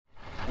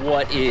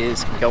What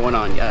is going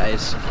on,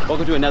 guys?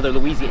 Welcome to another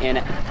Louisiana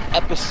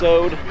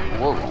episode.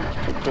 Whoa,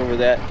 tripped over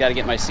that. Got to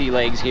get my sea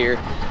legs here.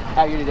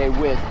 Out here today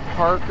with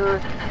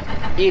Parker.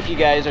 If you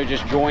guys are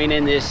just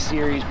joining this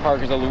series,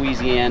 Parker's a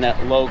Louisiana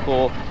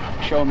local.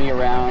 Showed me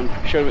around,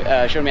 showed me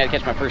how to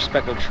catch my first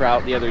speckled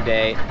trout the other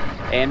day,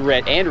 and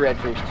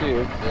redfish too.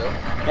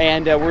 Yep.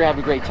 And we're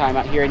having a great time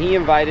out here. And he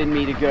invited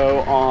me to go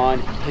on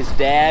his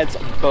dad's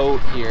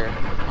boat here.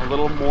 A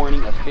little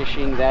morning of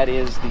fishing. That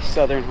is the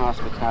Southern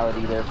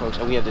hospitality there, folks.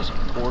 And we have this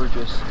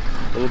gorgeous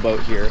little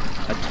boat here.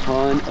 A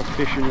ton of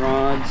fishing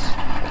rods,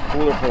 a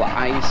cooler full of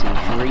ice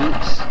and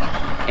drinks.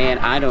 And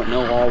I don't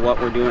know all what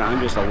we're doing.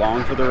 I'm just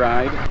along for the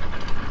ride.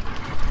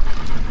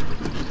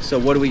 So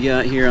what do we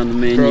got here on the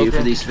menu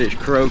for these fish?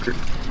 Croaker.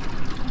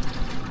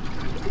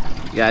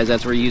 Guys,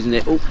 that's where we're using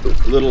it.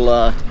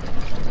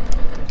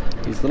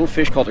 These little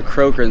fish called a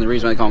croaker, and the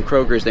reason why they call them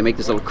croakers is they make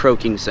this little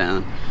croaking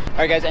sound. All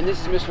right, guys, and this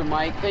is Mr.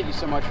 Mike. Thank you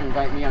so much for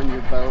inviting me on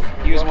your boat.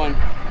 He was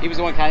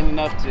the one kind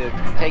enough to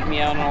take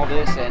me out on all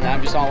this, and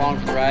I'm just all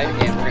along for the ride,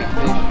 and we're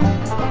gonna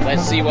fish.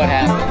 Let's see what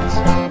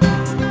happens.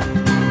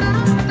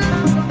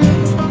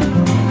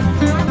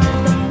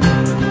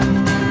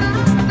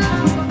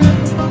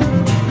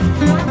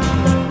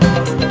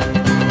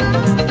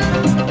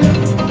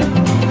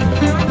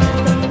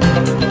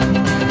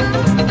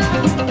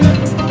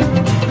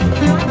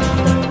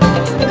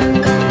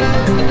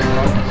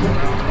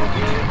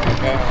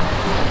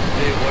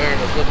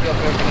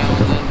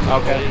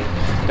 Okay.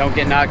 Don't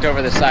get knocked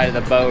over the side of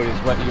the boat is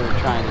what you were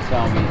trying to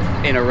tell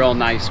me in a real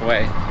nice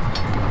way.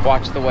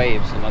 Watch the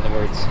waves, in other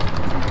words.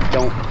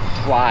 Don't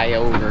fly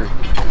over.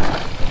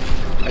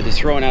 I'm just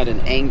throwing out an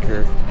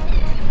anchor.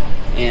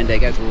 And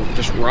guys,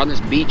 we're on this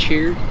beach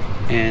here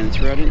and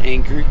throw out an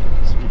anchor.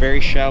 It's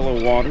very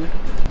shallow water.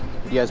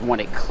 You guys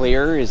want it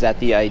clear? Is that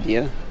the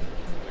idea?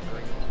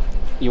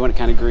 You want it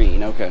kind of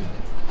green, okay.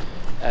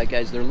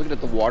 Guys, they're looking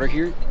at the water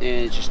here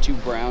and it's just too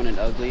brown and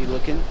ugly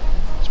looking.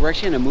 So we're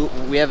actually gonna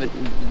move, we haven't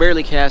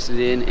barely cast it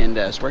in, and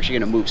so we're actually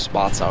gonna move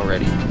spots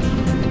already.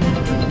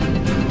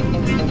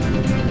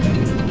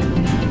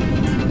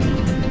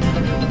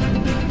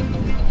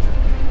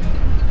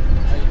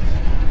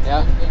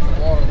 Yeah? It's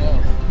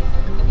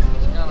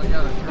kinda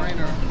got a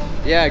greener.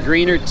 Yeah, a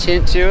greener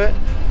tint to it.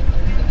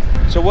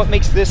 So what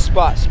makes this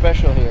spot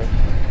special here?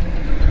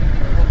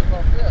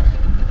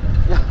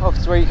 Oh,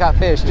 it's where you caught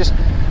fish. Just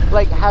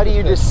like, how do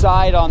you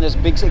decide on this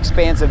big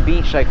expansive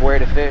beach, like where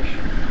to fish?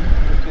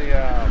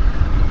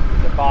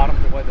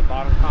 The way the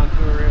bottom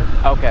contour is.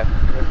 Okay.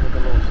 With the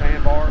little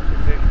sandbars, the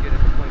fish get in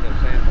between those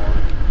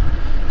sandbars.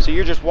 So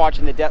you're just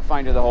watching the depth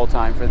finder the whole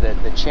time for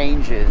the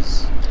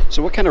changes.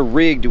 So what kind of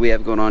rig do we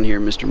have going on here,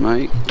 Mr.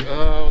 Mike?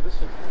 This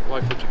is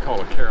like what you call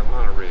a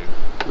Carolina rig.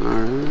 All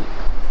right.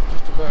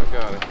 Just about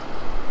got it.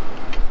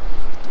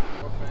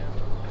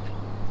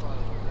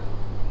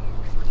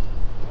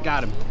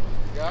 Got him.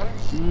 Got it?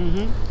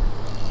 Mm-hmm.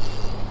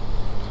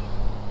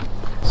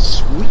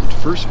 Sweet.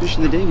 First fish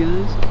of the day,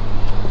 guys.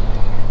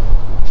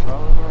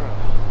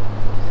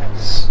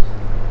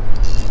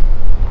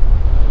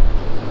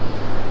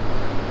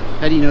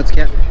 How do you know it's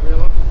catfish? I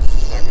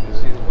can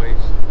just see the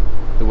waves.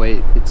 The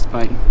way it's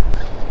fighting.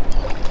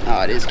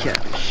 Oh, it is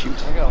catfish.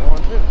 Shoot. I got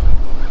one too.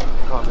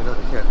 Caught me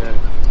another cat daddy.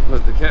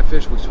 Look, the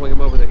catfish, we swing them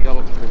over that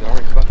yellow, the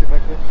orange bucket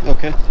back there.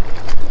 Okay.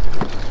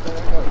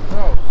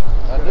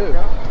 I do.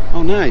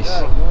 Oh, nice.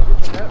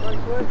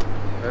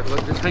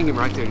 Look, just hang him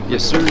right there.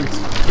 Yes, sir. All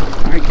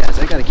right, guys,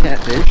 I got a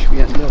catfish. We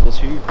got doubles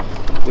here,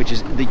 which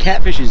is, the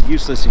catfish is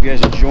useless if you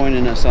guys are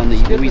joining us on the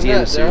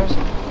Louisiana series.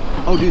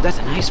 Oh, dude, that's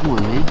a nice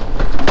one, man.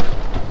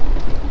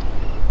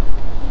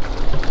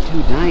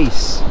 Dude,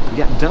 nice. We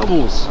got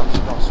doubles. I'm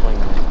just gonna swing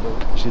this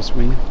boat. Just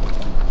swing.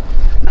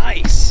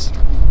 Nice.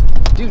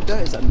 Dude,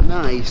 that is a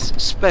nice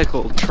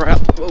speckled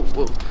trout. Whoa,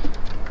 whoa.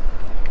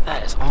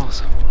 That is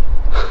awesome.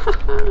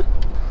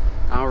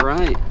 All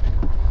right.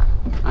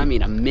 I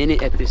mean, a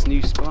minute at this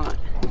new spot.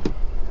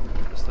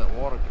 It's that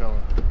watercolor.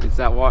 It's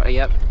that water,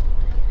 yep.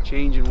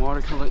 Changing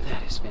watercolor.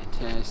 That is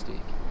fantastic.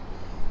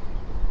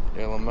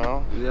 Yellow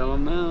mouth. Yellow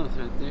mouth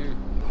right there.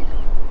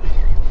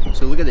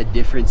 So look at the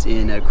difference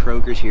in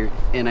croakers here.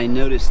 And I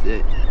noticed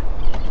that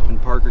when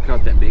Parker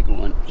caught that big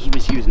one, he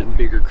was using a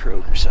bigger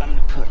croaker. So I'm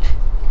gonna put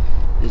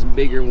this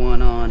bigger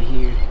one on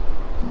here.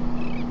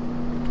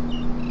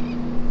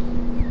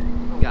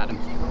 Got him.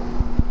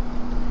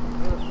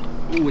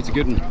 Ooh, it's a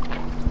good one.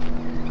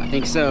 I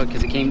think so,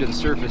 because it came to the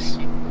surface.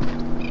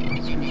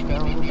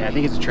 Yeah, I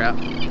think it's a trout.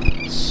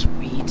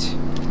 Sweet.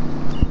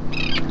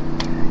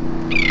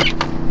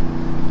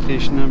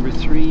 Fish number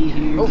 3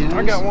 here. Oh, guys.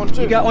 I got one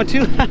too. You got one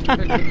too?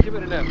 Give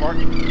it a net, Mark.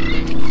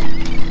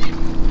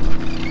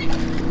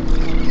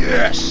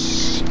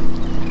 Yes!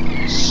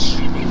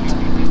 Sweet.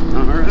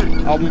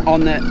 Alright,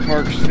 on that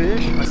Parker's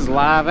fish. This is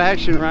live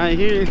action right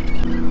here.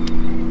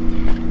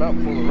 About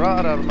to pull the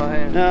rod out of my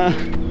hand.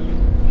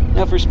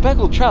 Now for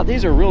speckled trout,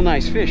 these are real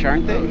nice fish,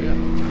 aren't they? Oh, yeah.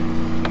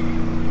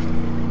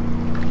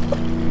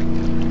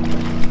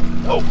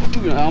 Oh,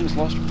 dude, I almost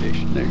lost a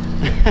fish there.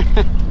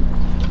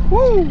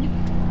 Woo!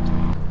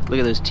 Look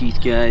at those teeth,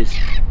 guys.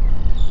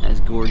 That's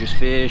gorgeous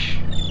fish.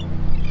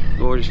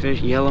 Gorgeous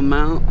fish,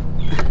 yellowmouth.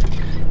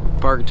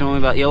 Parker told me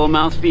about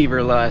yellowmouth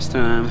fever last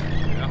time.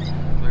 Yeah,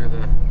 look at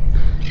that.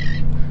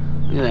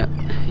 Look at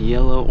that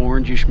yellow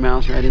orangish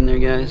mouth right in there,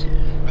 guys.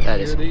 That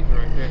is good eating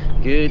right there.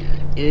 Good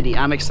eating.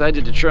 I'm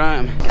excited to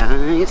try them.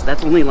 Guys,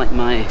 that's only like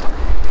my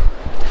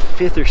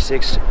 5th or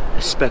 6th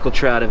speckled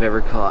trout I've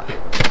ever caught.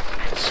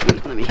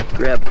 Sweet, let me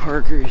grab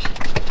Parker's.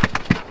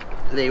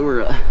 They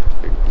were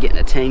getting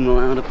a tangle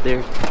out up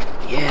there.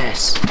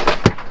 Yes.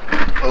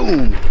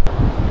 Boom.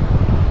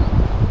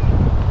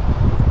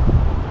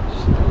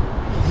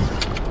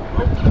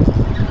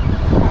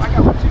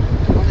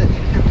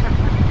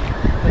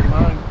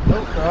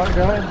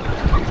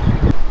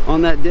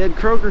 On that dead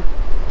croaker.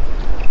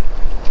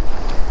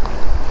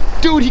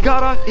 Dude, he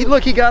got off.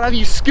 Look, he got off.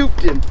 You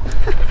scooped him.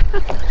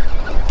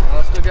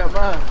 I still got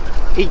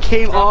mine. He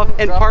came off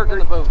and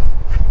Parker.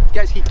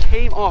 Guys, he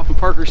came off and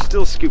Parker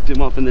still scooped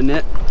him up in the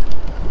net.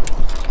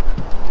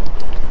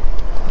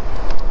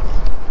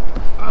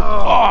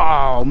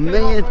 Oh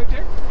man. Right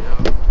there?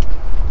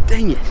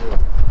 Dang it.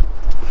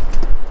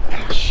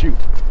 Oh, shoot.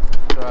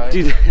 Right.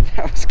 Dude,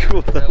 that was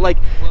cool. Like,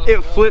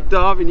 it flipped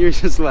off and you're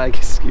just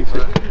like, scoop it.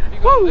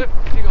 Right.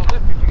 If you're gonna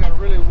lift it, you gotta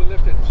really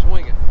lift it and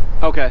swing it.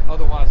 Okay.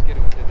 Otherwise, get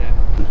it within that.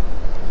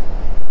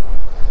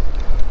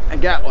 I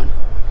got one.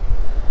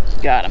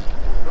 Got him.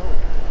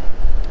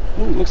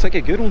 Ooh, looks like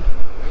a good one.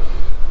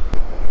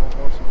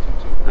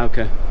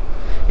 Okay.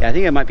 Yeah, I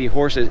think it might be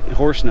horsing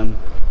them.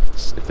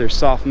 If they're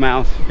soft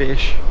mouth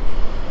fish,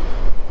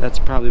 that's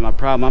probably my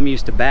problem. I'm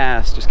used to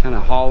bass, just kind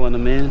of hauling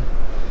them in.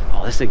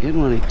 Oh, that's a good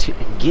one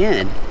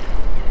again.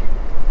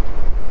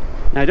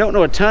 Now, I don't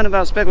know a ton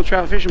about speckled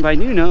trout fishing, but I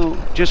do know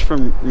just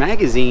from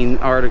magazine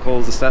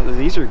articles and stuff that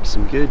these are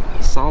some good,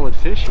 solid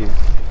fish here.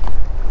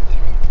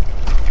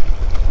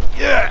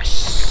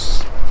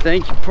 Yes!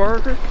 Thank you,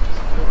 Parker.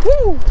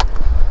 Woo!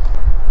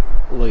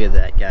 Look at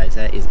that, guys.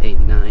 That is a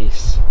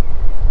nice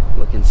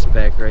looking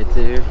speck right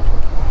there.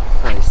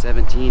 Probably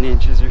 17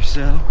 inches or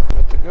so.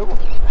 That's a good one.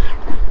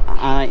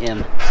 I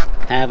am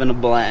having a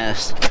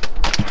blast.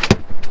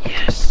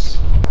 Yes.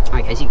 All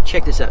right, guys, you can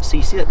check this out.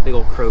 See that big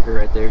old croaker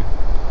right there?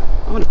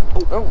 I'm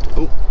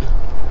gonna,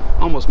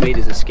 almost made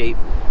his escape.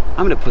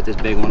 I'm gonna put this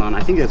big one on.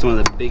 I think that's one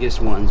of the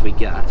biggest ones we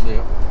got.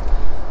 Yeah.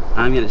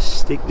 I'm gonna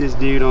stick this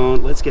dude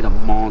on. Let's get a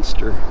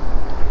monster.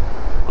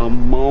 A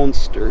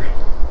monster.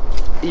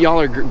 Y'all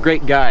are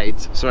great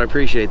guides, so I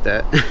appreciate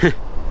that.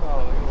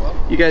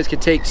 You guys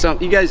could take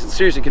some, you guys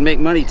seriously can make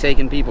money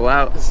taking people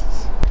out.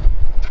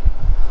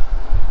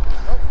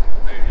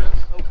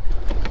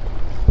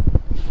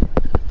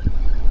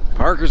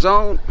 Parker's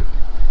on.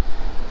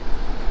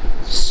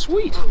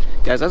 Sweet.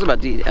 Guys, I was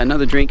about to eat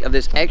another drink of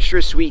this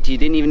extra sweet tea.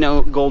 Didn't even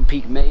know Gold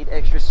Peak made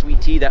extra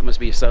sweet tea. That must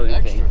be a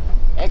southern thing.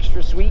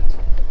 Extra sweet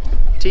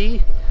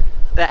tea?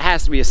 That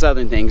has to be a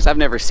southern thing, because I've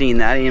never seen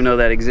that. I didn't even know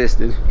that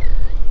existed.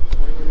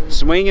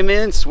 Swing him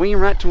in, swing him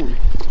right to him.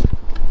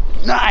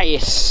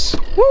 Nice!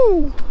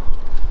 Woo!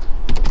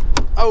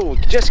 Oh,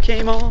 just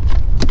came off.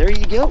 There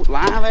you go.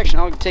 Live action.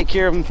 I'll take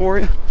care of him for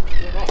you.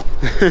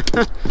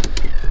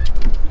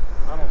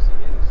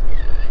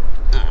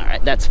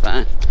 Alright, that's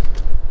fine.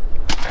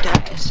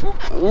 Guys,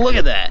 look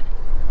at that.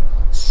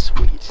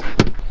 Sweet.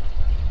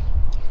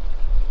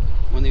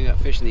 One thing about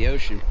fish in the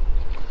ocean.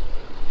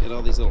 Get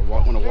all these little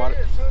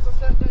water.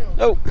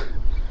 Oh!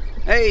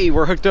 Hey,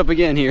 we're hooked up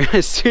again here.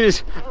 As soon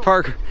as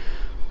Parker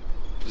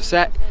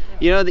sat,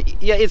 you know,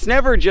 yeah, it's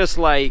never just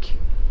like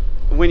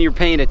when you're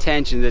paying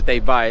attention that they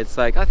bite. It's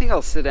like, I think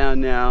I'll sit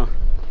down now,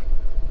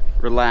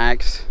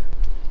 relax.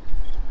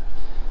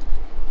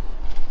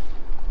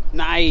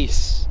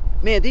 Nice.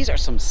 Man, these are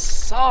some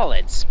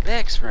solid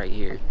specks right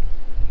here.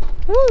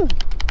 Woo!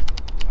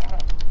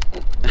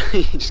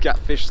 He just got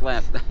fish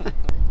slapped.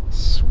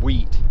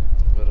 Sweet.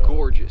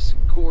 Gorgeous,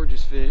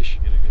 gorgeous fish.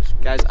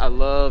 Guys, I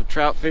love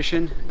trout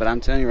fishing, but I'm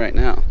telling you right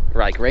now,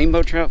 like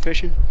rainbow trout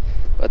fishing,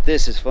 but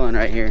this is fun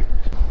right here.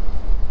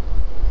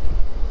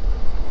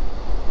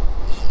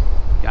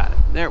 Got it.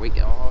 There we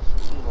go.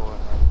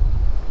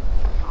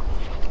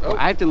 Oh,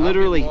 I have to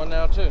literally,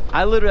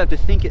 I literally have to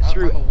think it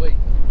through. I'm gonna wait.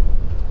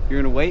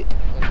 You're gonna wait?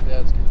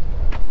 Dad's good.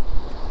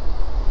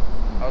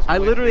 I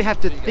literally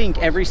have to think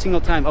every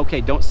single time,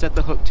 okay, don't set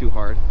the hook too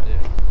hard. Yeah.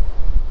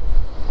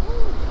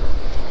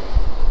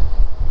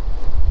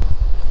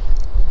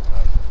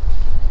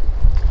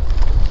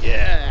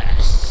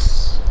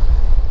 Yes!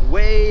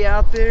 Way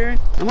out there.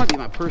 That might be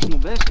my personal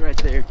best right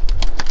there.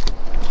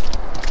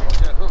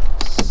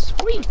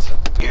 Sweet!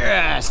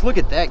 Yes! Look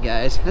at that,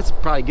 guys. That's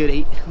probably good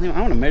 8.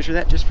 I want to measure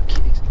that just for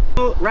kicks.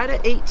 Oh, right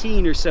at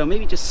 18 or so,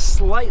 maybe just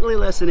slightly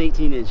less than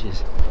 18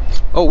 inches.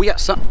 Oh, we got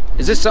something.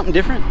 Is this something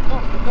different?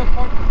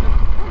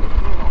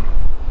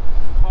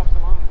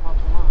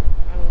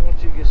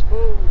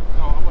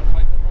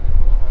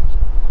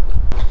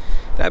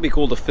 That'd be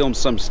cool to film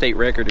some state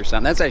record or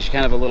something. That's actually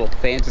kind of a little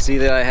fantasy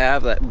that I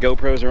have, that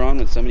GoPros are on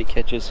when somebody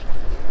catches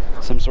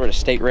some sort of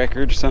state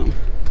record or something.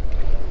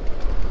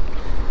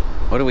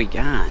 What do we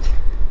got?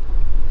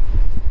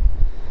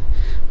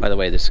 By the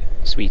way, this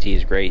Sweet tea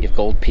is great. If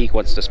Gold Peak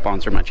wants to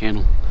sponsor my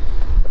channel,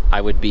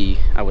 I would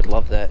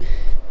love that.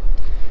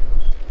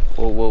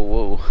 Whoa, whoa,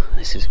 whoa.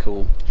 This is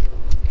cool.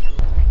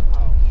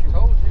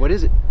 What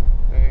is it?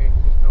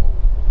 Just a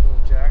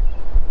little jack.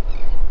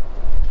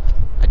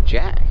 A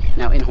jack.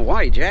 Now in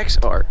Hawaii, jacks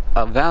are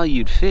a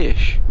valued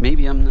fish.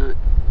 Maybe I'm not.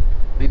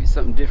 Maybe it's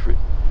something different.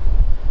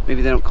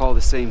 Maybe they don't call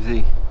the same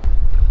thing.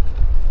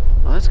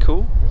 Oh, that's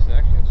cool. This is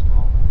actually a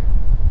small one here.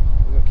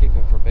 We're gonna keep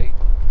him for bait.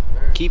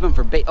 Keep them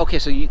for bait. Okay,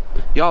 so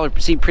y'all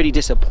seem pretty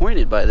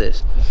disappointed by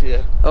this.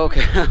 Yeah.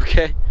 Okay,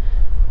 okay.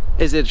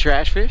 Is it a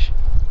trash fish?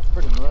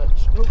 Pretty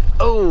much. Nope.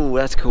 Oh,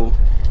 that's cool.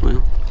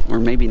 Well, or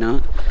maybe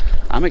not.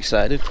 I'm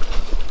excited.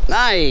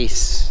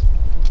 Nice.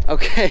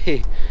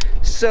 Okay,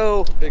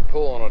 so Big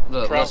pull on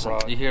a trout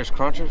rod. You hear his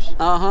crunchers?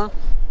 uh-huh.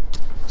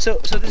 So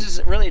this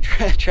is really a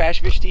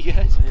trash fish to you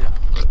guys? Yeah.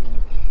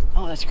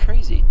 Oh, that's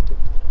crazy.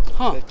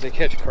 Huh. They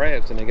catch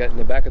crabs and they got in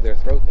the back of their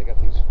throat. They got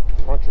these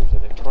crunchers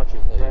and it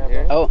crunches the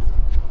crab. Oh,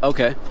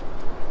 okay.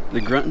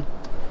 The grunting.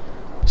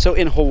 So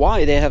in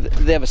Hawaii, they have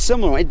a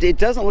similar one. It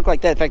doesn't look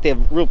like that. In fact, they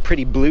have real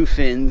pretty blue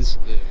fins.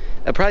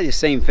 Yeah. Probably the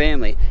same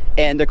family,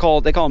 and they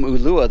call them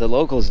ulua. The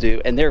locals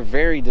do, and they're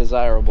very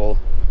desirable.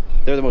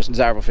 They're the most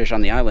desirable fish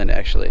on the island,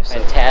 actually. So.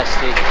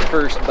 Fantastic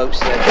first boat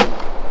session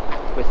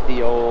with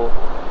the old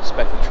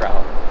speckled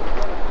trout.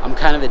 I'm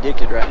kind of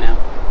addicted right now.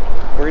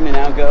 We're gonna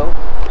now go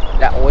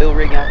that oil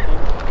rig out there. We're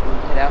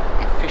gonna head out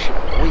and fish an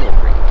oil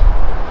rig.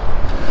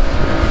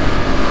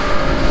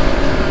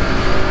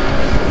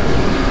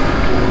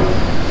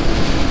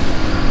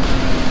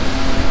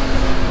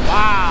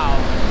 Wow.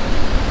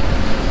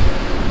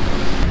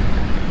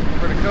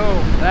 Pretty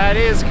cool. That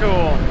is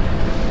cool.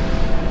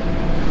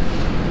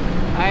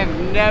 I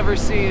have never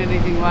seen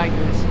anything like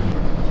this.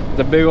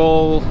 The big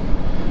old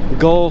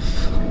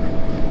Gulf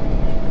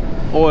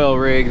oil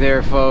rig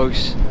there,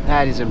 folks.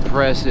 That is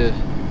impressive.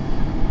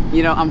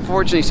 You know,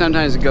 unfortunately,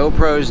 sometimes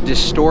GoPros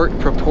distort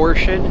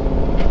proportion,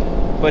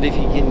 but if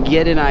you can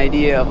get an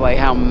idea of like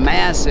how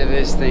massive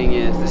this thing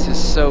is, this is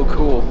so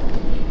cool.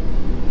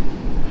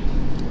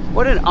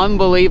 What an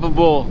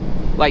unbelievable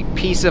like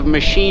piece of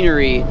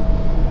machinery.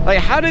 Like,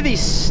 how do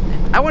these,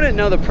 I want to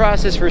know the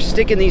process for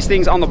sticking these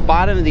things on the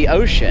bottom of the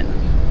ocean.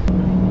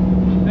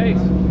 Ace,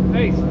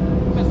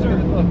 yes sir.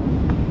 Look.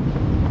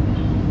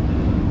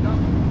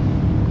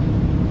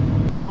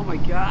 Oh my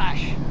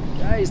gosh.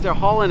 Guys, they're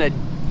hauling a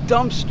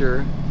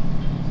dumpster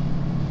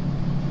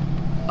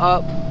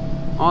up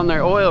on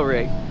their oil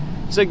rig.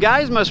 So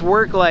guys must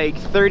work like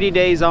 30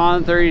 days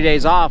on, 30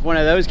 days off, one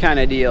of those kind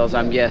of deals,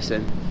 I'm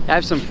guessing. I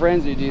have some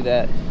friends who do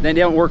that. Then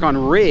they don't work on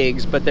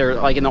rigs, but they're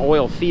like in the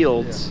oil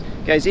fields. Yeah.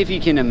 Guys, if you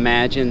can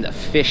imagine the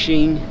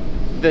fishing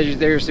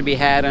there's to be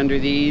had under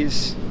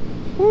these.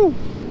 Woo!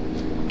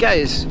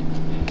 Guys,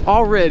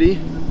 already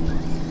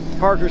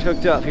Parker's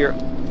hooked up here.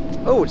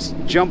 Oh, it's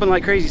jumping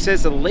like crazy. It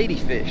says the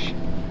ladyfish.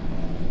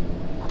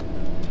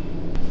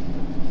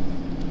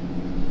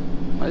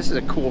 Well, this is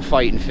a cool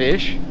fighting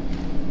fish.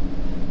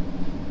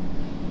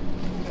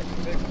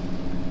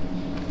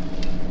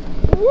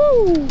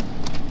 Woo!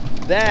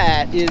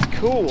 That is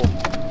cool.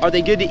 Are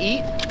they good to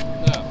eat?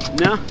 No.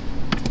 No?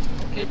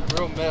 Keep it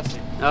real messy.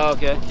 Oh,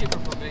 okay. Keep it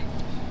for bait.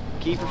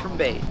 Keep it from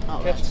bait.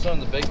 Oh, catch some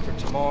of the bait for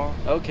tomorrow.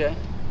 Okay.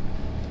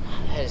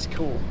 That is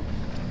cool.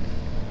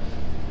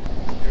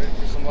 You ready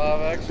for some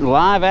live action?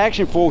 Live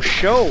action for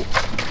show.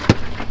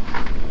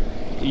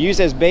 Use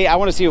as bait. I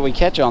want to see what we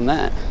catch on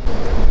that.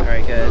 All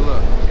right, guys.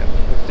 Look. Got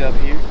hooked up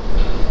here.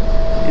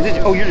 Is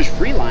it? Oh, you're just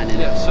freelining.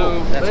 Yeah.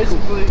 So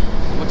basically, cool.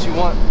 What you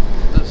want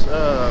this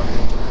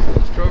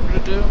stroker to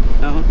do?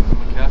 I'm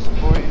gonna cast it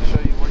for you to show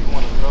you where you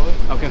want to throw it.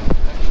 Okay.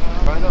 Next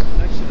time, right up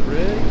next to the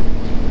rig.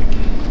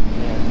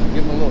 Yeah.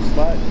 Give him a little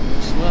slide.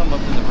 Swim up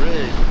in the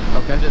rig.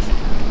 Okay. Just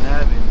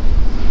nab him.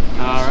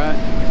 All right.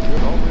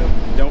 Don't reel.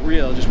 Don't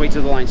reel. Just wait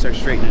till the line starts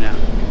straightening out.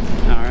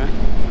 All right.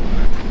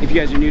 If you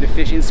guys are new to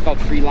fishing, it's called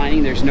free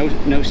lining. There's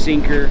no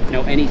sinker,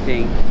 no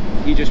anything.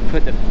 You just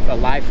put a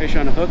live fish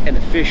on a hook and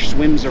the fish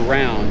swims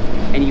around,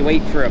 and you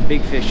wait for a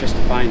big fish just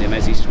to find him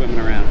as he's swimming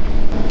around.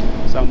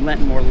 So I'm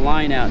letting more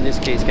line out in this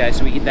case, guys,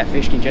 so that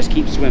fish can just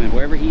keep swimming.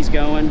 Wherever he's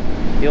going,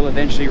 he'll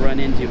eventually run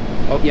into.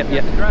 Oh, yep.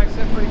 The drag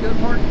set pretty good,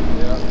 Mark?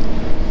 Yeah.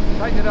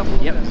 Tighten it up a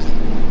little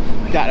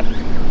bit. Got him.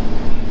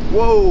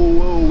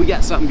 Whoa, we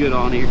got something good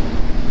on here.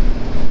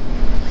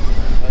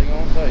 Hang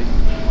on tight.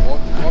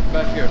 Walk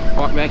back here.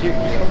 Walk back here?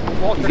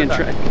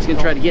 Yeah. He's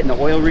gonna try to get in the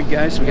oil rig,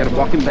 guys, so we gotta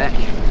walk him back.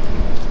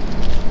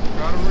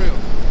 Try to reel.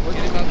 Look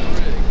at him out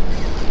the rig.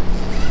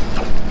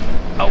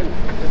 Oh.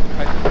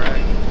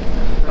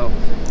 Oh.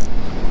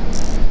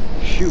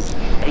 Shoot.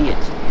 Dang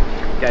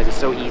it. Guys, it's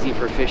so easy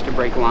for a fish to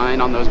break line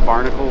on those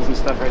barnacles and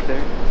stuff right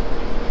there.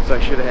 So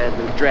I should have had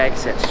the drag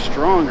set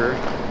stronger.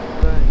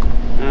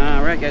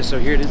 Alright guys, so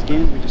here it is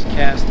again. We just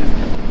cast it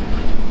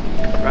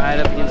right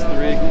up against the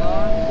rig.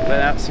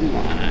 Let out some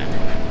line.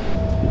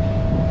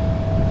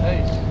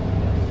 Hey,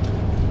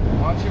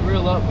 why don't you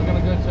reel up? We're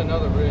going to go to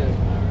another rig.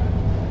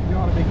 You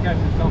ought to be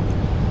catching something.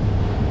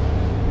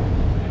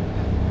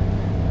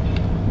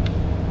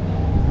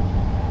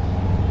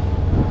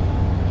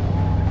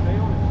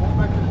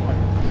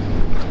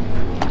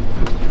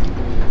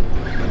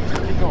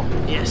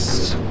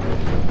 Yes.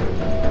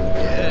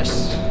 Yes.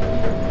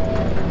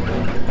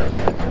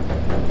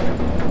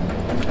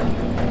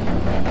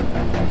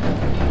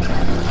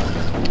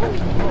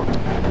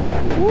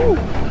 Woo.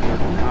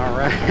 All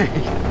right.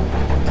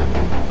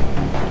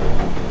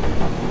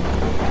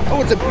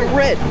 Oh, it's a big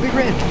red, big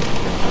red.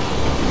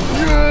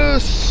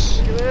 Yes.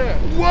 Look at that.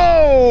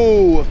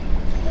 Whoa. Look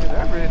at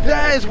that red.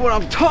 That is what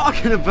I'm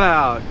talking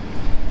about.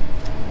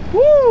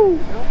 Woo.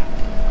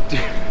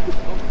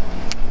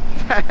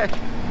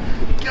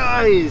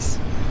 Guys.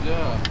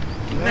 Yeah.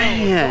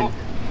 Man.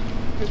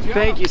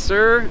 Thank you,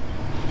 sir.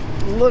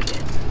 Look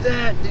at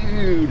that,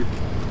 dude.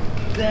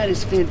 That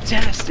is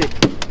fantastic.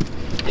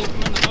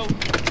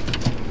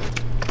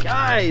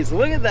 Guys,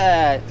 look at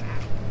that.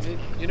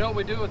 You know what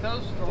we do with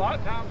those a lot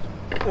of times?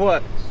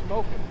 What?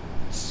 Smoke them.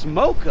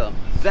 Smoke them.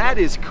 That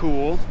is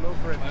cool. Smoke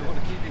red. I want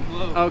to keep him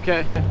low.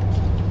 Okay.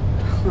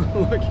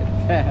 Look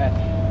at that.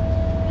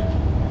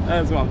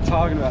 That's what I'm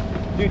talking about.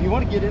 Dude, you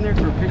want to get in there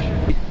for a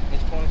picture?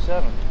 It's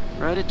 27.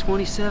 Right at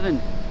 27.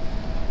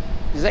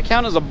 Does that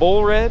count as a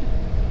bull red?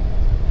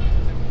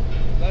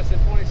 Less than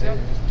 27?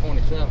 It's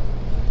 27.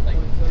 Like,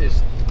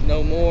 just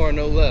no more,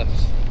 no less.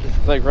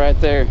 Like right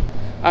there.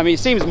 I mean, it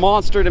seems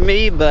monster to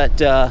me, but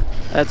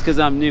that's because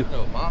I'm new.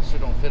 No, monster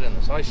don't fit in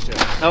this ice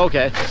chest.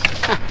 Okay.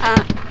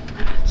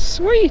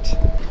 Sweet.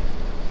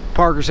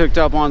 Parker's hooked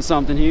up on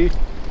something here.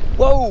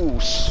 Whoa,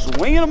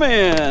 swinging them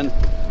in.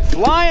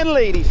 Flying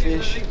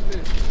ladyfish.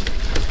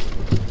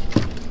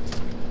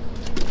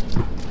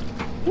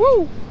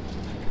 Woo.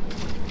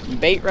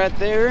 Bait right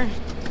there.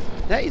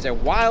 That is a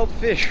wild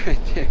fish right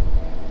there.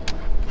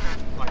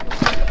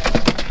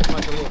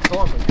 Like a little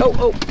carbon.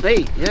 Oh,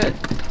 hey, yeah.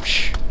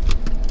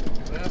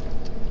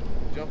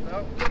 Jumped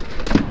out.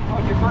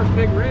 Oh, your first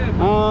big red.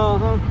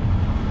 Uh-huh.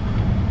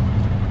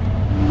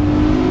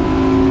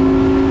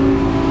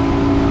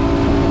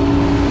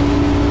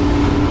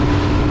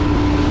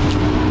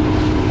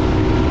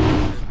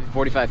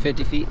 45,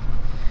 50 feet.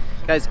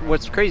 Guys,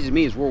 what's crazy to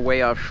me is we're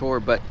way offshore,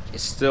 but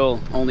it's still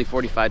only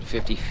 45 to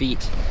 50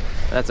 feet.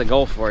 That's a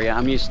goal for you.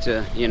 I'm used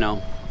to, you know,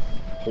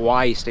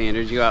 Hawaii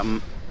standards. You go out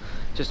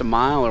just a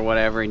mile or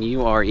whatever, and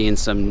you are in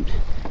some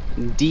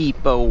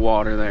deep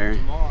water there.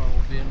 Tomorrow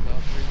we'll be in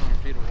about 300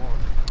 feet of water.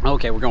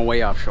 Okay, we're going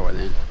way offshore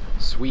then.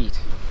 Sweet.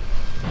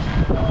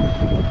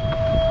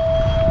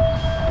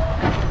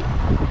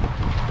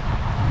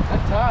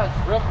 That tide's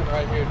ripping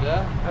right here,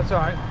 Dad. That's all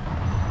right.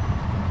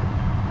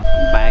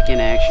 Back in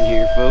action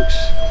here, folks.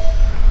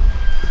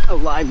 A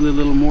lively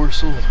little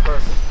morsel. That's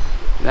perfect.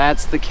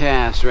 That's the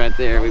cast right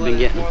there we've been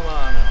getting. More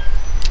line out.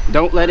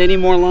 Don't let any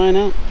more line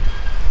out.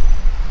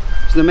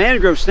 So the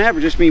mangrove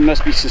snapper just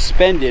must be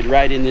suspended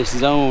right in this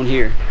zone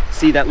here.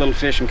 See that little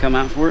fish and come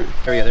out for it?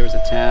 Oh yeah, there was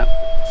a tap.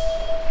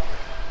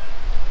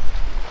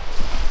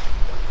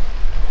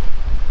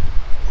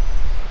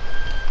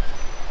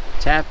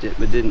 Tapped it,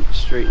 but didn't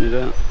straighten it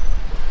up.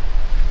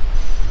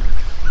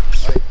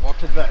 All right, walk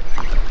to the back.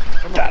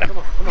 Come on, Got him. come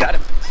on, come on. Got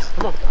him.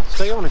 Come on.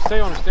 Stay on it, stay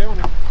on it, stay on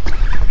it.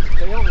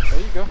 Stay on it. There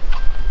you go.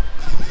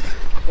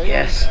 Stay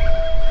Yes. On it.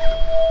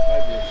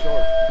 Might be a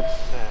short. Nah,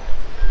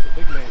 it's a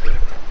big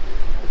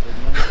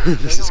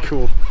mangrove. This is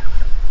cool.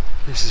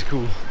 This is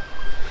cool. There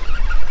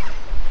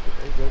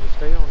you go, just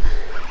stay on it.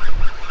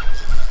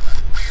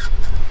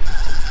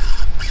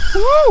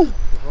 Woo!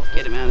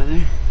 Get him out of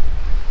there.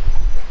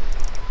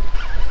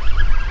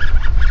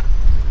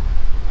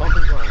 Pump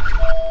and grind.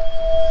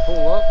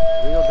 Pull up,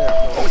 reel down.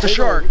 Oh, it's a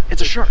shark.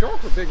 It's a shark.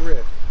 Shark or big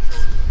red?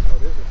 Oh,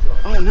 it is a shark.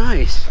 Oh,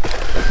 nice.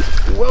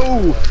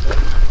 Whoa.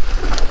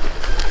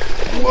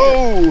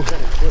 Whoa.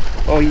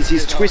 Oh,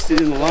 he's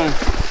twisted in the line.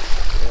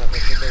 Yeah,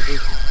 that's what they do.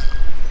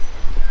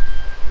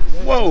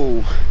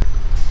 Whoa.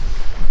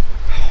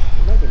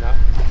 Maybe not.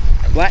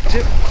 Black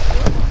tip.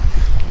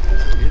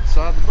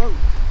 Inside the boat.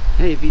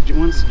 Hey, if he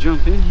wants to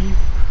jump in here.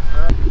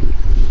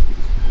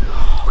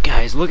 Oh,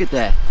 guys, look at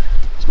that.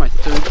 It's my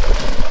third.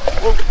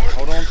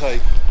 Hold on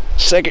tight.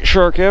 Second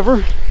shark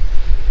ever.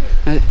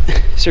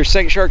 It's our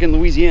second shark in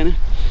Louisiana.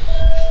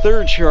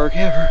 Third shark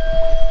ever.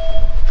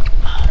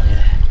 Oh,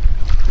 yeah.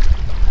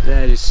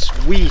 That is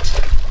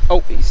sweet. Oh,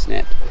 he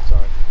snapped. That's all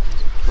right.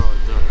 He's probably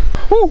done.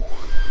 Woo.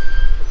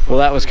 Well,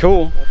 that was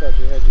cool. I thought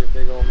you had your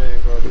big old man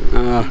guard.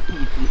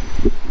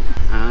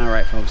 All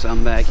right, folks,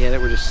 I'm back at it.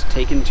 We're just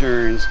taking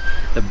turns.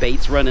 The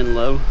bait's running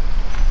low.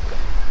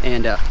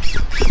 And, Back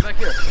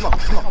here. Come on,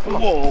 come on, come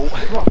on. whoa.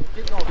 Come on.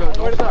 Keep going. Go.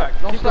 Don't stop.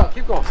 Don't stop.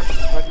 Keep going.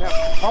 Right now.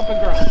 Pump and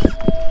grind.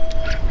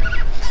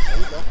 There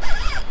you go.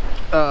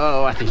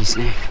 Oh, I think he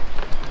snagged.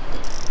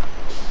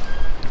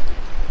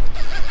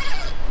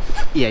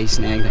 Yeah, he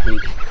snagged, I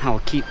think. I'll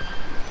keep.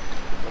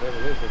 Whatever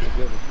it is, that's a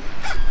good one.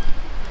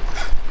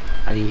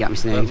 I think he got me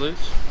snagged.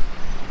 Loose?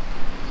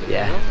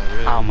 Yeah.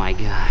 Oh my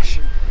gosh.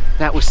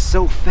 That was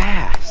so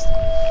fast.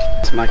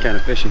 It's my kind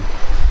of fishing.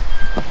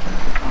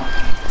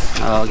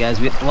 Oh, guys,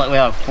 we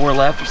have 4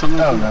 left or something?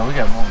 Oh, no, we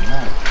got more than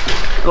that.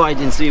 Oh, I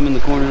didn't see him in the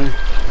corner there.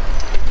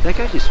 That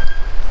guy just... Yeah,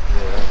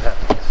 that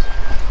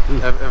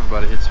happens.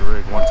 Everybody hits the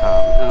rig one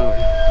time. Oh,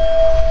 okay.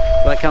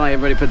 Well, like kind of like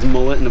everybody puts a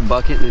mullet in a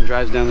bucket and then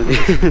drives down the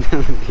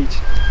down the beach.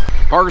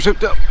 Parker's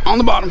hooked up on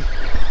the bottom.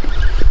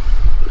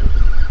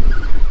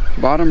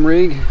 Bottom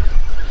rig.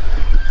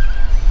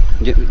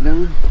 Getting it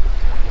done.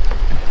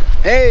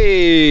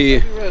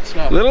 Hey!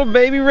 Little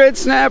baby red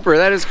snapper.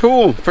 That is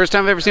cool. First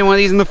time I've ever seen one of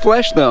these in the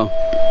flesh, though.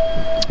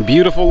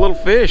 Beautiful little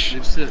fish. Did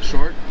you sit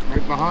short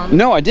right behind?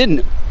 No, I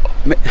didn't.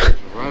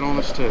 Right on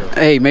his tail.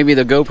 Hey, maybe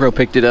the GoPro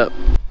picked it up.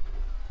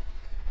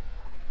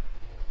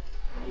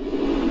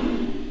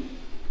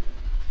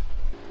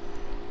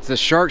 The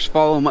sharks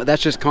follow them.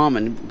 That's just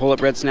common. Pull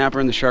up red snapper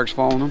and the sharks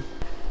follow them.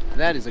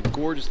 That is a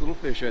gorgeous little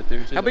fish right there.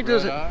 How big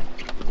does it?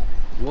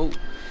 Whoa.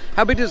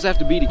 How big does it have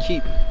to be to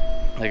keep?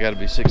 They got to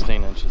be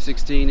 16 inches.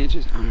 16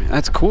 inches? All right,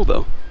 that's cool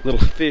though.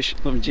 Little fish,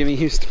 little Jimmy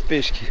Houston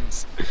fish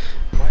kids.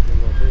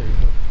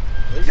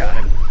 Got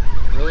him.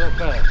 Reel up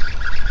fast.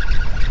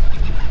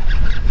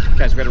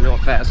 Guys, we gotta reel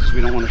it fast because we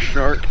don't want a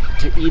shark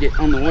to eat it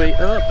on the way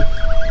up.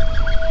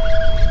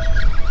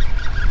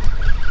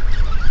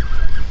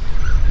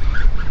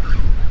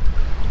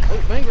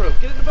 Oh, mangrove,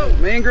 get in the boat.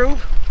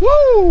 Mangrove?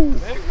 Woo!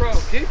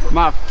 Mangrove, keeper.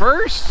 My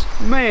first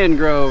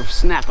mangrove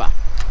snapper.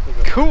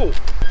 Cool.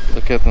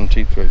 Look at them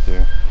teeth right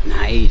there.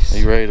 Nice. Are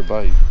you ready to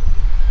bite?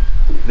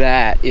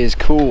 That is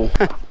cool.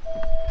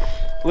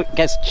 Look,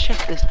 guys,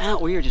 check this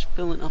out. We are just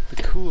filling up the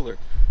cooler.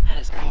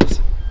 That is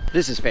awesome.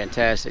 This is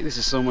fantastic. This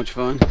is so much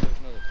fun.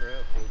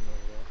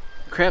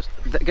 Crabs,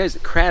 guys,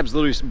 crabs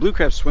literally, blue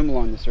crabs swim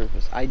along the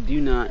surface. I do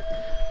not,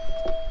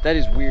 that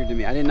is weird to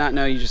me. I did not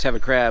know you just have a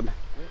crab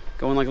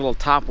going like a little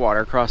top water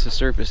across the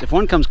surface. If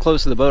one comes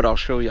close to the boat, I'll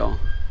show y'all.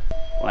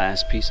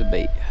 Last piece of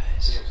bait,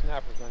 guys.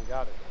 Snappers done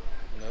got it.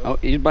 Oh,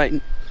 he's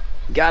biting.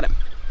 Got him.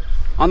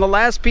 On the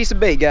last piece of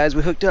bait, guys,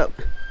 we hooked up.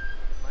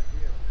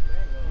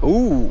 Ooh,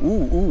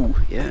 ooh, ooh,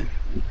 yeah.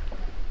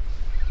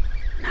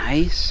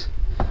 Nice.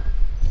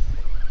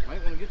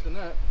 Might want to get the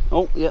net.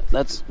 Oh, yep,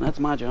 that's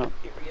my job.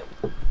 Here we go.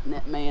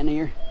 Net man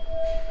here.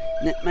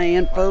 Net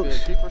man, folks.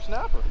 Might be a keeper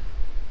snapper.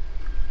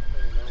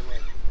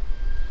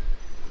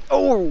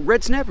 Oh,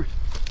 red snapper.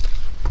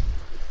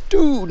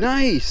 Dude,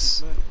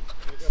 nice.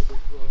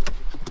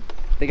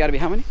 They gotta be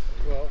how many?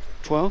 12.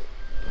 12?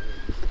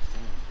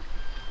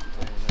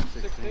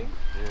 16? Yeah.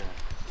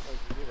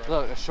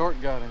 Look, a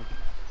shark got him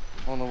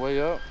on the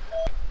way up.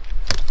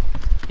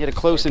 He had a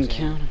close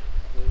encounter.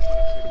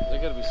 They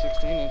gotta be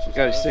 16 inches.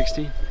 Got a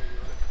 16?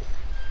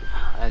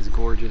 That's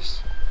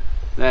gorgeous.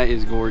 That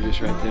is gorgeous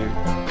right there.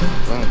 I'm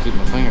trying to keep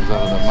my fingers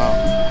out of that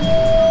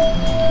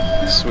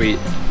mouth. Sweet.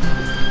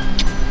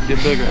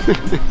 Get bigger.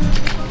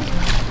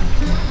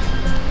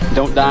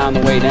 Don't die on the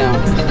way down.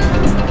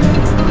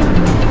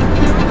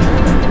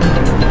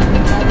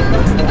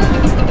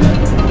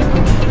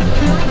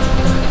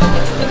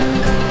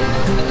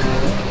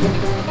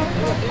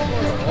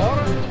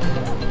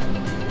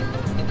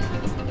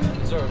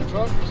 Is there a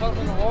truck or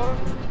something in the water?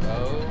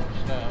 Oh,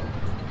 snap.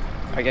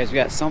 All right, guys, we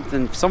got some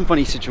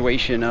funny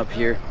situation up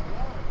here.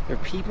 There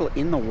are people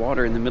in the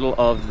water in the middle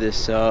of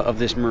this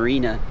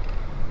marina.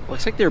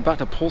 Looks like they're about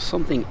to pull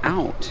something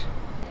out.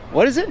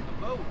 What is it? A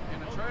boat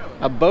in a trailer.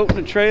 A boat and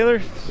a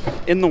trailer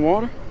in the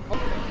water?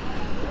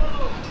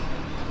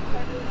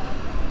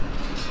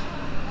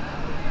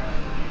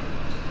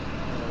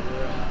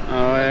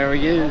 Oh, there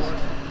he is.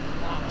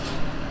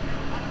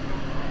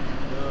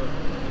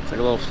 It's like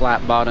a little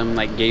flat bottom,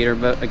 like gator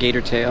boat, a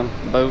gator tail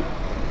boat.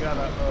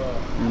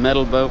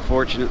 Metal boat,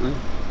 fortunately.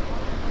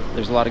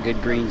 There's a lot of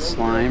good green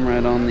slime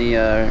right on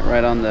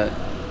the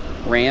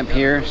ramp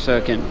here, so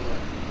it can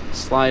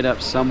slide up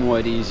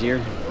somewhat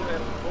easier.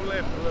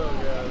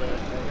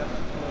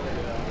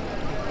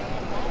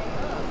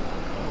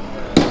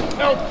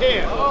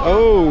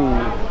 Oh,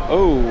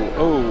 oh,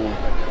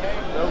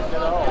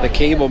 oh. The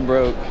cable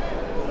broke.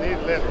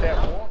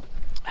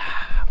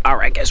 All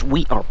right, guys,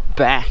 we are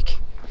back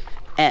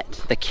at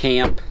the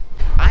camp.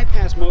 I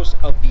passed most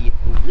of the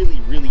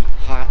really, really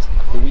hot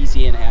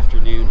Louisiana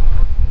afternoon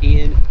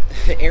in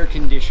the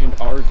air-conditioned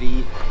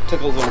RV.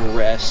 Took a little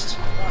rest.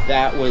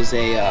 That was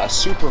a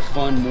super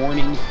fun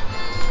morning,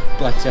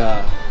 but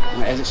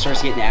as it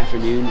starts to get in the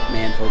afternoon,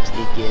 man, folks,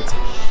 it gets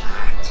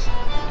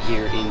hot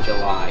here in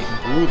July.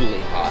 Brutally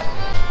hot.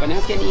 But now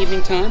it's getting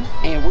evening time,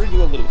 and we're gonna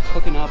do a little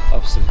cooking up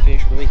of some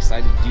fish. Really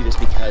excited to do this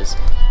because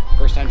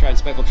first time trying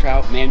speckled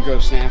trout,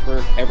 mangrove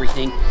snapper,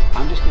 everything.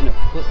 I'm just gonna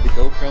put the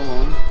GoPro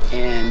on,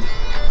 and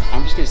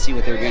I'm just gonna see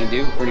what they're gonna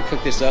do. We're gonna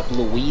cook this up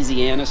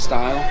Louisiana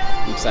style.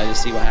 I'm excited to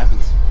see what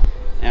happens.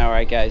 All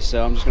right, guys,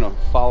 so I'm just gonna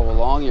follow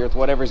along here with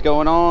whatever's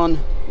going on.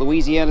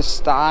 Louisiana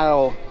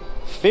style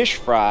fish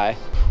fry.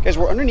 Guys,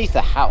 we're underneath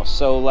the house,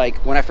 so like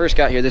when I first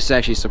got here, this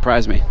actually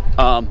surprised me.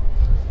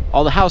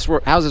 All the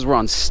houses were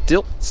on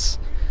stilts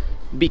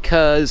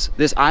because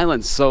this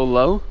island's so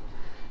low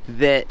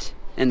that,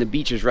 and the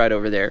beach is right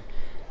over there,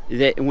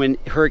 that when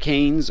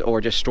hurricanes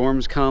or just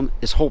storms come,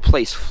 this whole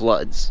place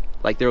floods.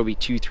 Like there will be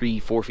 2, 3,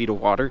 4 feet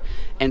of water,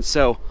 and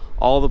so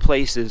all the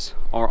places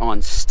are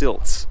on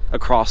stilts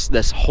across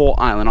this whole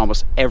island.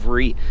 Almost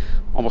every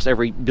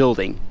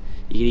building,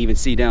 you can even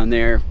see down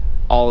there,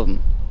 all of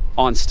them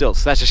on stilts.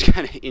 So that's just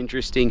kind of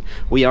interesting.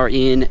 We are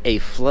in a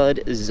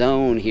flood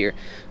zone here.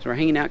 So we're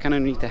hanging out kind of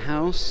underneath the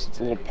house. It's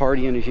a little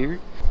party under here.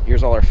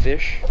 Here's all our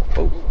fish.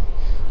 Oh,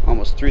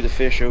 almost threw the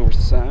fish over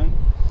the side.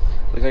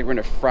 Looks like we're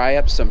gonna fry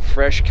up some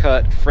fresh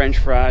cut French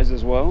fries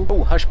as well.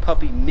 Oh, hush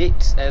puppy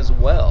mix as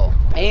well.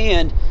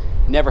 And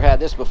never had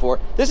this before.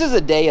 This is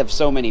a day of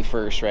so many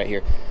firsts right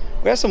here.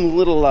 We have some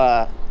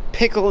little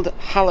pickled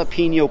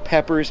jalapeno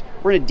peppers.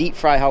 We're gonna deep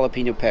fry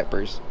jalapeno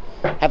peppers.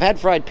 I've had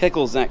fried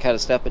pickles and that kind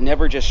of stuff, but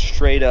never just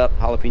straight up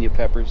jalapeno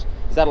peppers.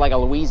 Is that like a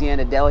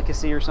Louisiana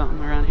delicacy or something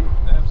around here?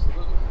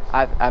 Absolutely.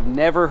 I've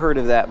never heard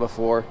of that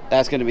before.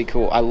 That's gonna be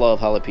cool. I love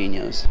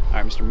jalapenos. All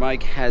right, Mr.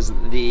 Mike has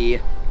the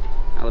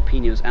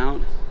jalapenos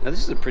out. Now this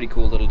is a pretty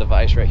cool little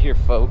device right here,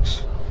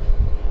 folks.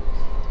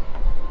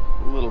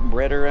 A little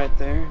breader right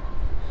there.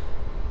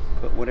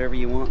 Put whatever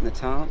you want in the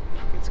top.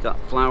 It's got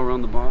flour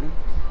on the bottom.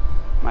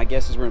 My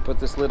guess is we're gonna put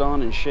this lid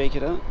on and shake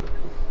it up.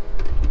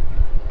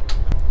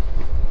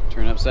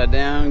 Turn it upside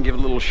down, give it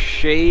a little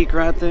shake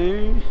right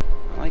there.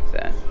 I like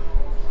that.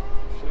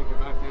 Shake it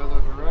back the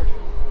other direction.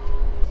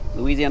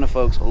 Louisiana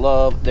folks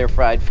love their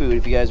fried food.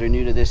 If you guys are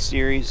new to this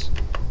series,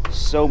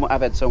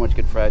 I've had so much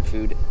good fried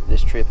food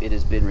this trip. It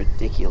has been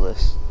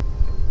ridiculous.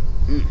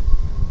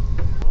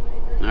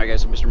 All right,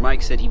 guys. So Mr.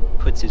 Mike said he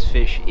puts his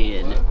fish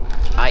in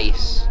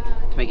ice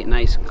to make it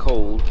nice and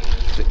cold,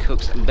 so it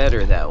cooks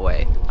better that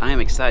way. I am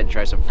excited to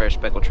try some fresh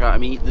speckled trout. I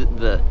mean,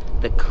 the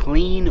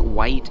clean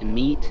white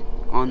meat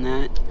on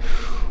that.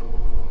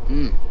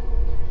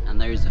 And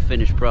there's the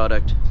finished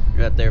product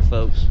right there,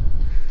 folks.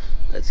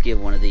 Let's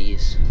give one of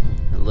these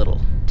a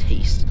little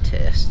taste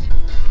test.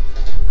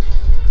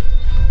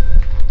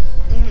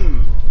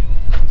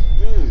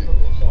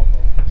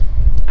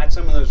 Had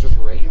some of those just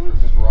regular,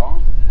 just raw,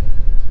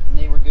 and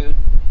they were good.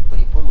 But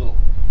he put a little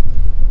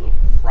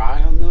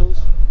fry on those.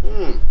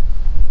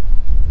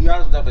 You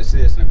guys will definitely see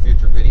this in a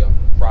future video.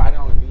 Fried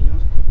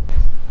jalapenos.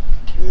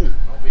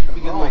 I'll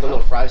be getting like a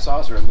little fry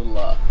sauce or a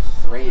little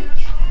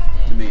ranch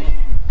to me.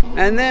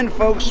 And then,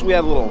 folks, we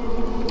have a little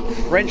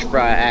French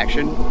fry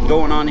action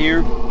going on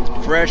here.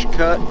 Fresh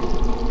cut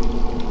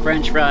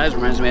French fries.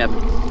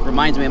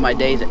 Reminds me of my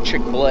days at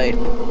Chick-fil-A.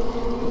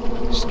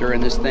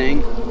 Stirring this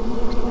thing.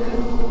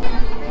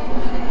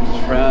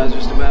 This fries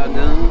just about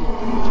done.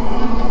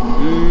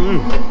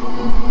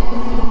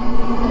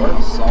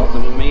 Salt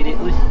them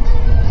immediately.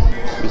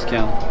 Miss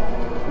Cal,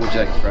 would you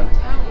like to fry?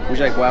 Would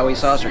you like Wowie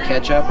sauce or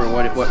ketchup, or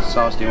what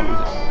sauce do you want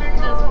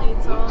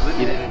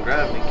with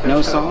it?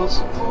 No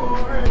sauce?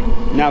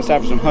 Now it's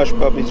time for some hush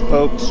puppies,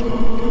 folks.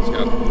 Let's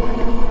go.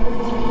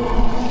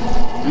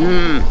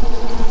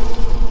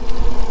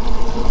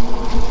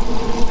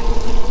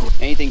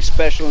 Anything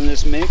special in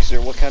this mix,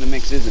 or what kind of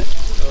mix is it?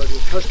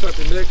 Just hush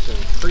puppy mix and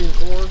cream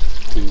corn.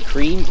 And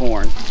cream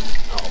corn.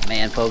 Oh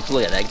man, folks,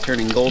 look at that,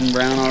 turning golden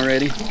brown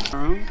already.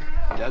 Alright,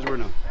 guys, we're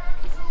gonna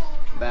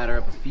batter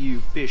up a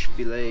few fish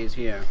fillets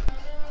here.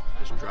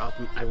 Just drop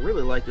them. I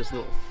really like this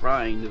little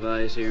frying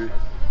device here.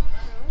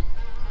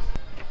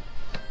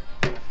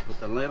 Put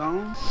the lid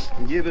on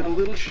and give it a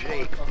little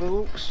shake,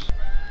 folks.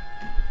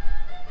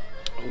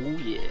 Oh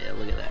yeah,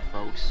 look at that,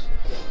 folks.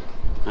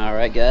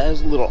 Alright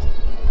guys, a little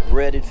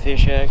breaded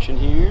fish action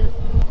here.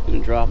 Gonna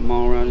drop them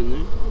all right in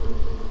there.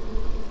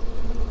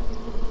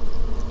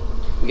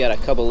 We got a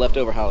couple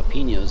leftover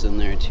jalapenos in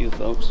there too,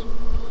 folks.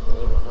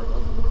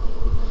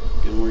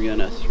 And we're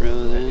gonna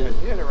throw that.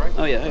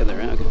 Oh yeah, there,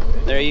 okay.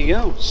 There you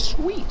go.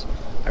 Sweet.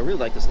 I really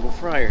like this little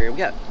fryer here. We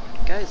got,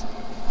 guys,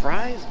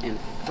 fries and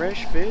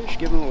fresh fish.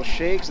 Give them a little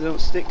shake so they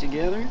don't stick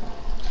together.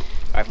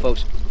 All right,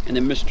 folks. And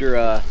then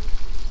Mr.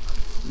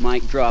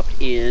 Mike dropped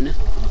in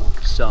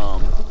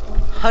some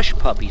hush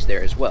puppies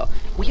there as well.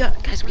 We got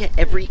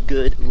every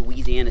good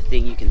Louisiana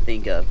thing you can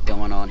think of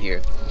going on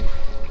here.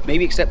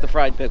 Maybe except the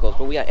fried pickles,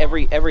 but we got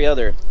every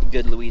other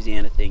good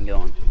Louisiana thing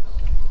going.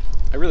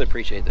 I really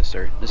appreciate this,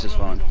 sir. This is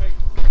fun.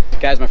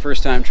 Guys, my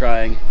first time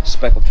trying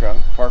speckled trout.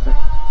 Parker,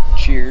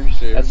 cheers.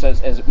 Cheers.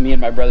 That's as me and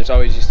my brothers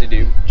always used to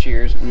do.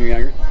 Cheers when we were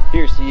younger.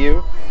 Here's to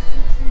you.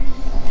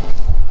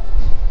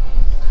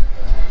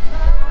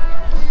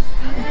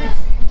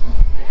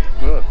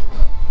 Good.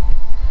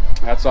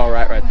 That's all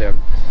right there.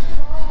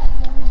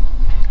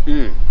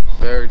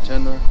 Very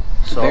tender.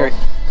 Soft.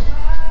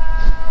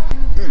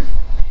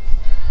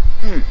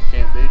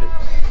 Can't beat it.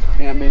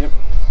 Can't beat it.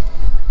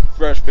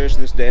 Fresh fish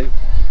this day.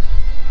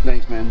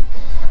 Thanks, man.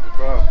 No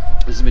problem.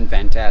 This has been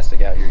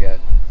fantastic out here, guys.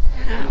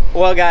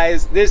 Well,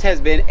 guys, this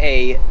has been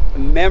a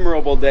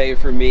memorable day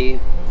for me.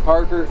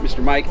 Parker,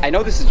 Mr. Mike, I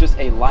know this is just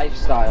a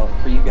lifestyle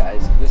for you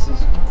guys.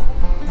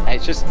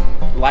 It's just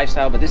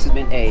lifestyle, but this has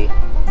been a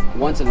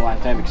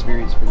once-in-a-lifetime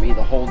experience for me.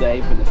 The whole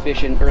day, from the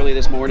fishing early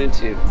this morning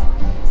to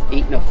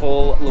eating a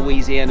full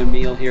Louisiana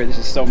meal here. This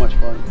is so much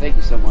fun. Thank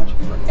you so much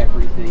for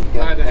everything.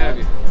 Glad to have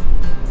you.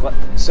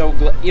 So,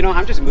 you know,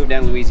 I'm just moving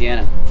down to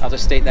Louisiana. I'll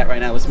just state that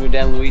right now. Let's move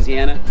down to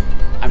Louisiana.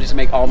 I'm just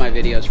gonna make all my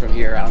videos from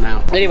here on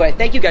out. Anyway,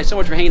 thank you guys so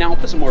much for hanging out. We'll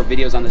put some more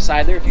videos on the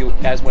side there if you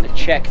guys want to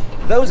check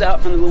those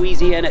out from the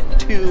Louisiana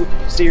 2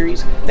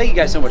 series. Thank you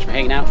guys so much for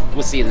hanging out.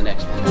 We'll see you in the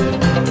next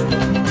one.